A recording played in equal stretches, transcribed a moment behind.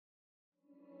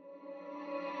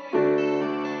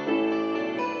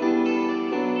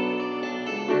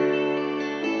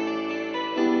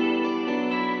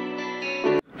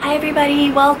Hi everybody,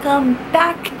 welcome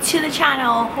back to the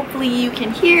channel. Hopefully you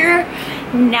can hear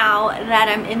now that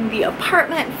I'm in the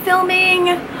apartment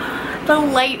filming. The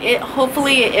light,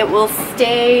 hopefully it will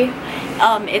stay.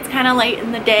 It's kind of late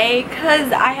in the day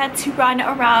because I had to run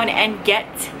around and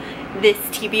get this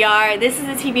TBR. This is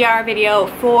a TBR video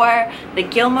for the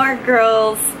Gilmore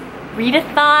Girls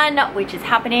Readathon, which is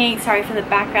happening. Sorry for the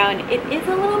background. It is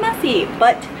a little messy,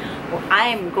 but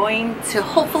I'm going to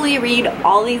hopefully read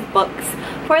all these books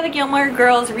for the Gilmore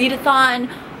Girls Readathon,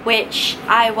 which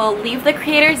I will leave the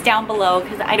creators down below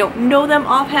because I don't know them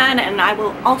offhand, and I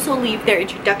will also leave their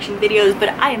introduction videos. But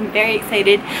I am very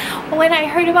excited. When I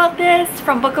heard about this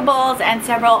from Bookables and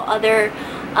several other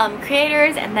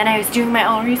creators, and then I was doing my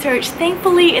own research,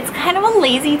 thankfully it's kind of a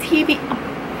lazy readathon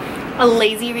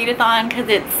because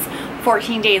it's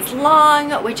 14 days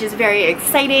long, which is very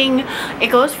exciting. It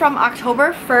goes from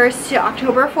October 1st to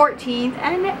October 14th,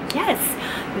 and yes,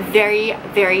 very,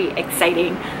 very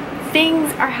exciting.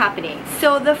 Things are happening.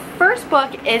 So the first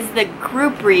book is the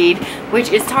group read,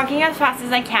 which is Talking as Fast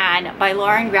as I Can by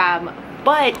Lauren Graham.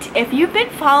 But if you've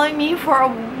been following me for a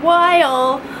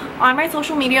while on my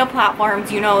social media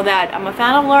platforms, you know that I'm a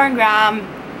fan of Lauren Graham.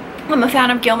 I'm a fan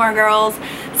of Gilmore Girls.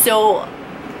 So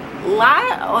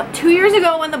 2 years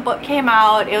ago when the book came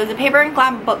out, it was a Paper and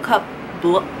Glam book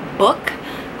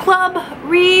club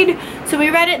read. So we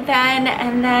read it then,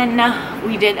 and then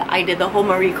I did the whole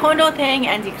Marie Kondo thing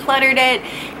and decluttered it.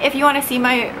 If you want to see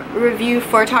my review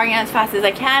for Talking as Fast as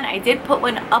I Can, I did put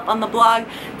one up on the blog,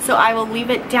 so I will leave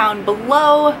it down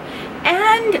below.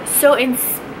 And so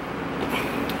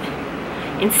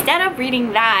instead of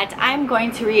reading that, I'm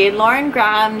going to read Lauren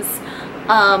Graham's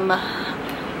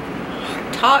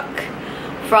talk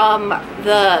from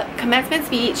the commencement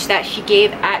speech that she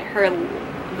gave at her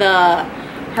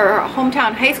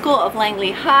hometown high school of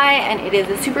Langley High, and it is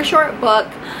a super short book.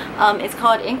 It's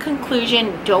called In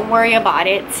Conclusion, Don't Worry About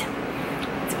It.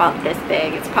 It's about this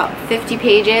big. It's about 50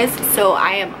 pages. So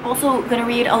I am also going to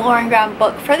read a Lauren Graham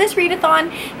book for this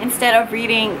readathon instead of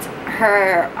reading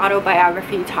her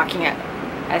autobiography, Talking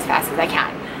as Fast as I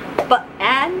Can.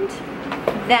 And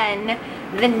then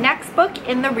the next book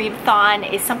in the readathon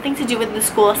is something to do with the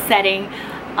school setting,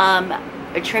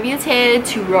 attributed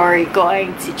to Rory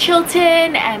going to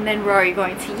Chilton and then Rory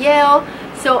going to Yale.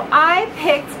 So I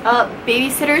picked up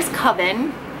Babysitter's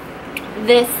Coven.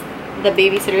 The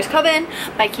Babysitter's Coven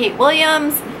by Kate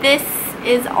Williams. This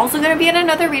is also going to be in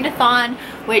another readathon,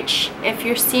 which if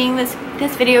you're seeing this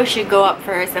video should go up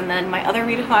first, and then my other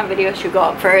readathon video should go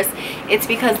up first. It's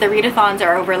because the readathons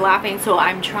are overlapping, so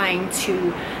I'm trying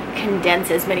to condense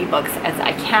as many books as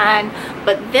I can.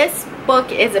 But this book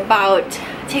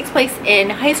takes place in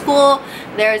high school.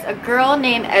 There's a girl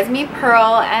named Esme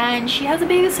Pearl, and she has a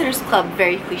babysitter's club,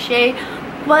 very cliche.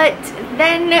 But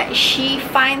then she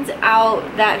finds out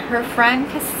that her friend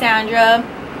Cassandra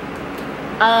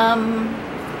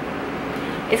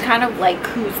is kind of like,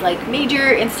 who's like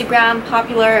major Instagram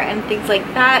popular and things like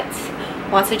that,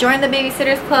 wants to join the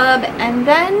babysitter's club, and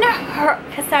then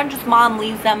Cassandra's mom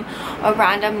leaves them a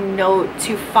random note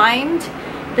to find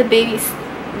the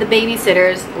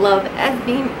babysitters love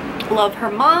love her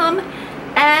mom,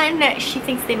 and she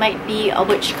thinks they might be a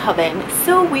witch coven.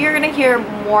 So we are gonna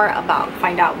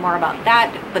find out more about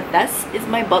that. But this is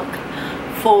my book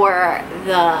for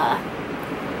the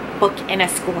book in a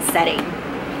school setting.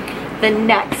 The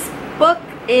next book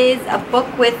is a book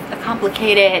with a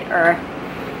complicated or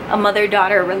a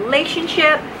mother-daughter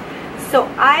relationship. So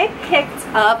I picked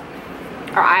up,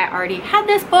 or I already had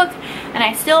this book and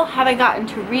I still haven't gotten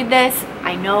to read this.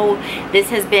 I know this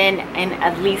has been in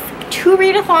at least 2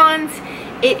 readathons.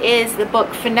 It is the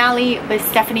book Finale by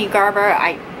Stephanie Garber.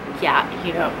 Yeah,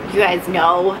 you guys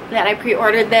know that I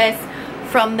pre-ordered this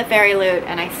from the Fairy Loot,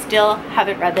 and I still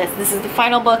haven't read this. This is the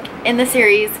final book in the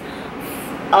series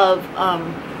of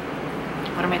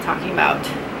what am I talking about?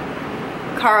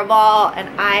 Caraval, and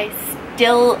I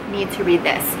still need to read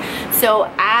this. So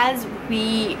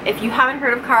if you haven't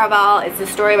heard of Caraval, it's a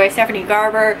story by Stephanie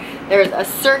Garber. There's a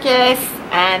circus,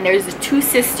 and there's the 2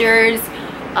 sisters,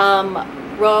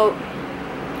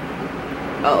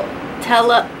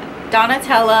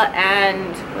 Donatella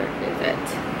and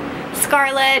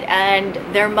Scarlett, and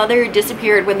their mother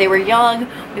disappeared when they were young.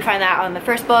 We find that out in the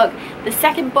first book. The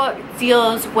second book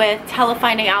deals with Tella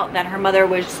finding out that her mother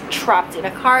was trapped in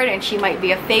a card and she might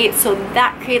be a fate, so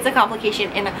that creates a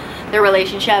complication in their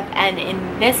relationship. And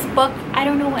in this book, I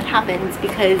don't know what happens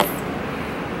because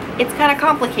it's kind of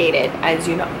complicated, as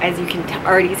you can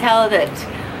already tell that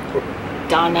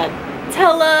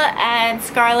Donatella and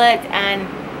Scarlett and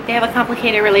they have a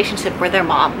complicated relationship with their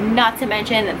mom, not to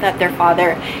mention that their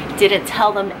father didn't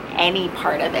tell them any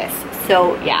part of this.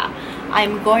 So yeah,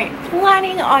 I'm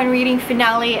planning on reading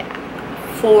finale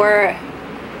for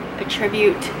a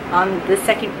tribute on the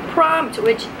second prompt,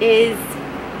 which is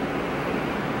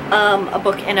a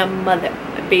book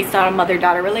based on a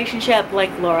mother-daughter relationship like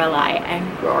Lorelai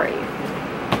and Rory.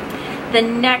 The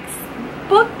next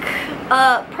book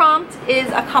prompt is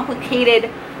a complicated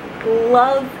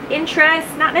love interest,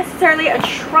 not necessarily a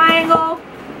triangle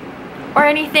or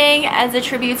anything, as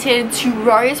attributed to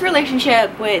Rory's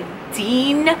relationship with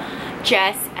Dean,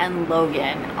 Jess, and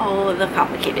Logan. Oh, the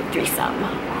complicated threesome.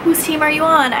 Whose team are you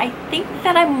on? I think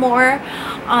that I'm more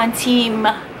on team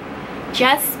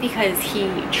Jess because he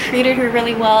treated her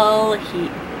really well. He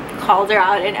called her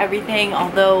out and everything,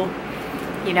 although,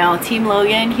 you know, team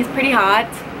Logan, he's pretty hot.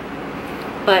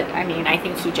 But I mean, I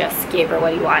think he just gave her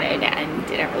what he wanted and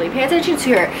didn't really pay attention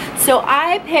to her. So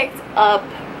I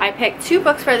picked 2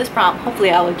 books for this prompt.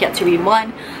 Hopefully I will get to read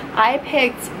one. I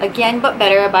picked Again But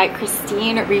Better by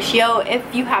Christine Riccio. If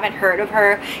you haven't heard of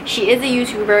her, she is a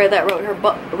YouTuber that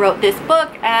wrote this book,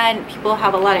 and people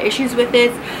have a lot of issues with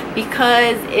this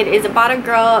because it is about a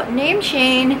girl named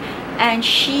Shane, and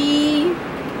she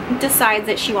decides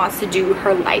that she wants to do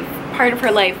part of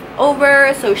her life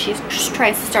over, so she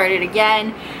tries to start it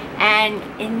again. And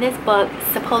in this book,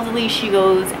 supposedly she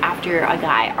goes after a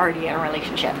guy already in a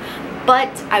relationship.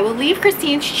 But I will leave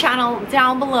Christine's channel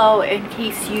down below in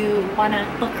case you want to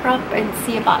look her up and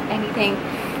see about anything.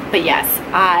 But yes,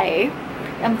 I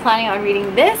am planning on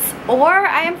reading this, or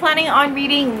I am planning on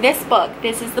reading this book.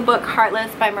 This is the book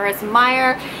Heartless by Marissa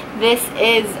Meyer. This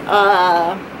is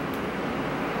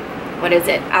what is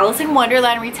it? Alice in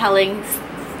Wonderland retellings,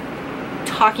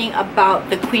 talking about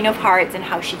the Queen of Hearts and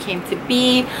how she came to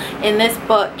be. In this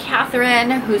book,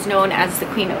 Catherine, who's known as the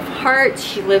Queen of Hearts,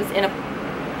 she lives in a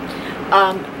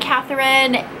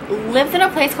Catherine lives in a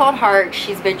place called Heart.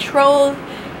 She's betrothed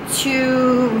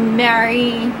to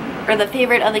marry, or the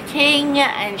favorite of the king,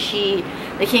 and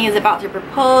the king is about to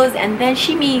propose, and then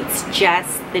she meets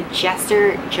Jess, the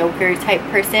jester joker type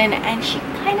person, and she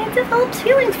kind of develops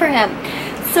feelings for him.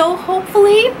 So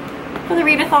hopefully for the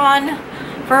readathon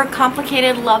for a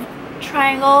complicated love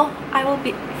triangle, I will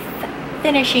be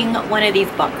finishing one of these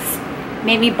books,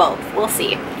 maybe both, we'll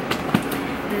see.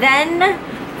 Then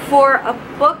for a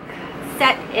book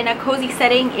set in a cozy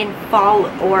setting in fall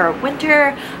or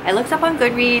winter, I looked up on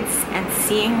Goodreads and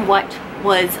seeing what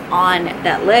was on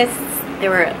that list. There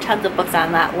were tons of books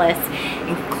on that list,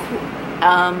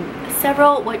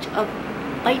 several which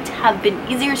might have been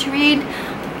easier to read,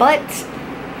 but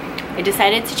I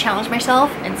decided to challenge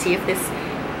myself and see if this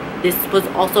was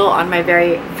also on my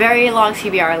very, very long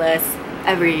TBR list.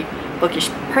 Every bookish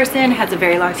person has a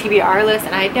very long TBR list,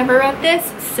 and I had never read this,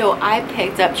 so I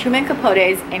picked up Truman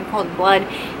Capote's In Cold Blood.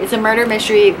 It's a murder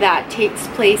mystery that takes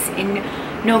place in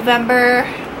November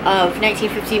of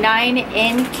 1959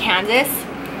 in Kansas,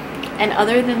 and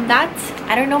other than that,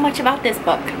 I don't know much about this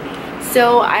book.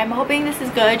 So I'm hoping this is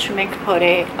good. Truman Capote,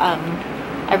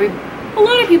 a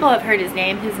lot of people have heard his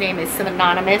name. His name is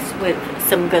synonymous with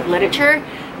some good literature,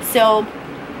 so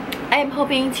I'm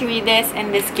hoping to read this,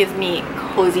 and this gives me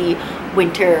cozy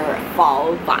winter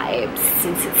fall vibes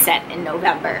since it's set in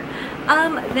November.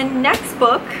 The next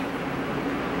book,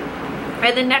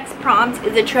 or the next prompt,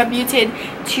 is attributed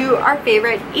to our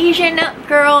favorite Asian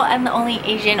girl and the only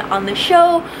Asian on the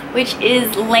show, which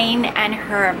is Lane and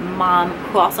her mom,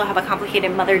 who also have a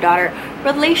complicated mother-daughter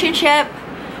relationship.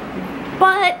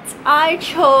 But I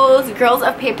chose Girls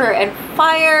of Paper and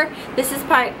Fire. This is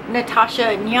by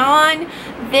Natasha Nyan.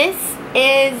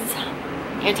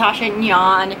 Natasha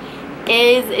Nyan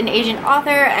is an Asian author,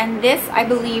 and this, I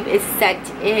believe, is set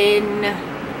in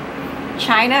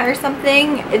China or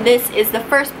something. This is the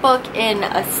first book in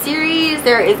a series.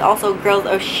 There is also Girls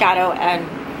of Shadow and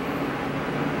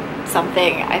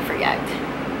something, I forget,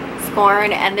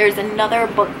 Scorn, and there's another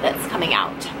book that's coming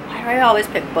out. Why do I always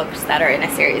pick books that are in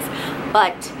a series?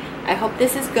 But I hope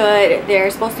this is good. They're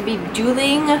supposed to be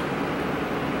dueling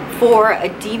for a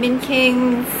Demon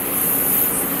King's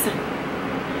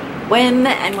whim,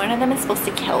 and one of them is supposed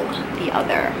to kill the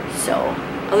other. So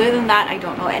other than that, I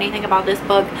don't know anything about this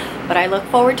book, but I look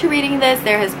forward to reading this.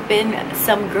 There has been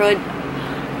some good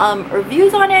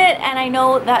reviews on it, and I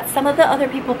know that some of the other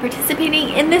people participating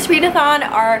in this readathon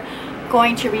are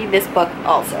going to read this book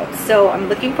also. So I'm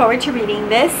looking forward to reading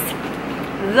this.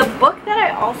 The book that I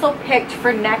also picked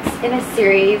for next in a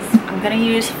series, I'm gonna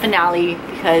use Finale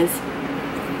because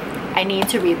I need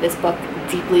to read this book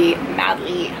deeply,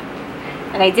 madly,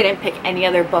 and I didn't pick any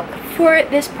other book for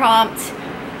this prompt.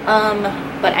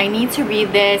 but I need to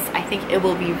read this. I think it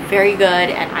will be very good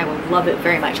and I will love it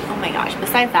very much. Oh my gosh,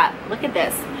 besides that, look at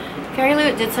this. Fairy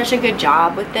Loot did such a good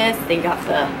job with this. They got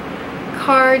the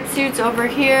card suits over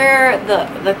here,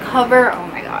 the cover. Oh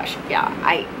my gosh, yeah,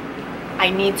 I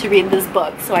need to read this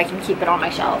book so I can keep it on my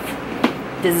shelf.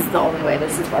 This is the only way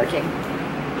this is working.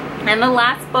 And the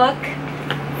last book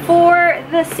for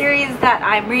the series that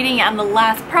I'm reading, and the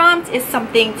last prompt, is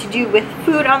something to do with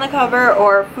food on the cover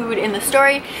or food in the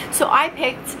story. So I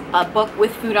picked a book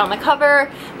with food on the cover,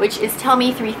 which is Tell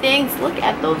Me 3 Things. Look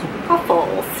at those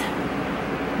waffles.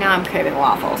 Now I'm craving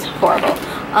waffles. Horrible.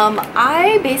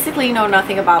 I basically know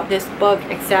nothing about this book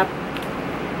except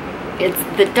it's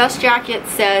the dust jacket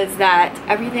says that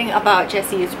everything about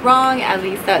Jessie is wrong. At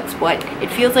least that's what it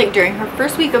feels like during her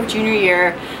first week of junior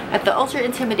year at the ultra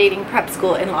intimidating prep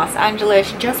school in Los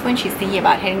Angeles. Just when she's thinking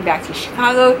about heading back to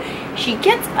Chicago, she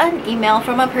gets an email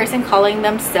from a person calling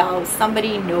themselves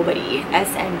Somebody Nobody,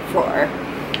 SN for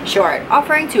short,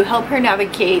 offering to help her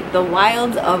navigate the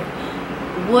wilds of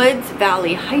Woods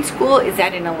Valley High School. Is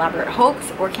that an elaborate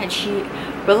hoax, or can she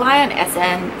rely on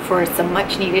SN for some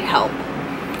much needed help?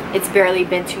 It's barely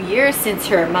been 2 years since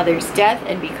her mother's death,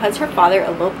 and because her father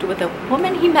eloped with a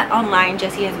woman he met online,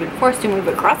 Jessie has been forced to move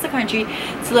across the country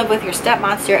to live with her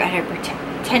stepmonster and her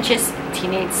pretentious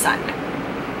teenage son.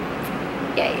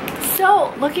 Yay.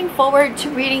 So, looking forward to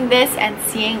reading this and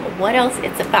seeing what else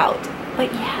it's about.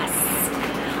 But yes,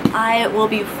 I will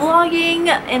be vlogging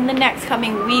in the next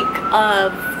coming week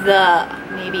of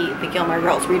maybe the Gilmore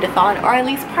Girls Readathon, or at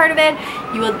least part of it.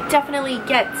 You will definitely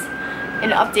get an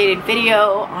updated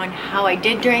video on how I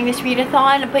did during this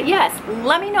readathon. But yes,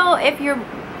 let me know if you're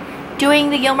doing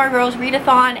the Gilmore Girls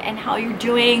Readathon and how you're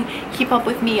doing. Keep up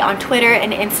with me on Twitter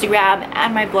and Instagram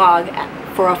and my blog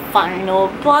for a final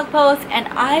blog post, and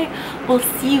I will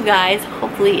see you guys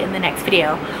hopefully in the next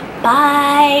video.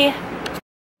 Bye!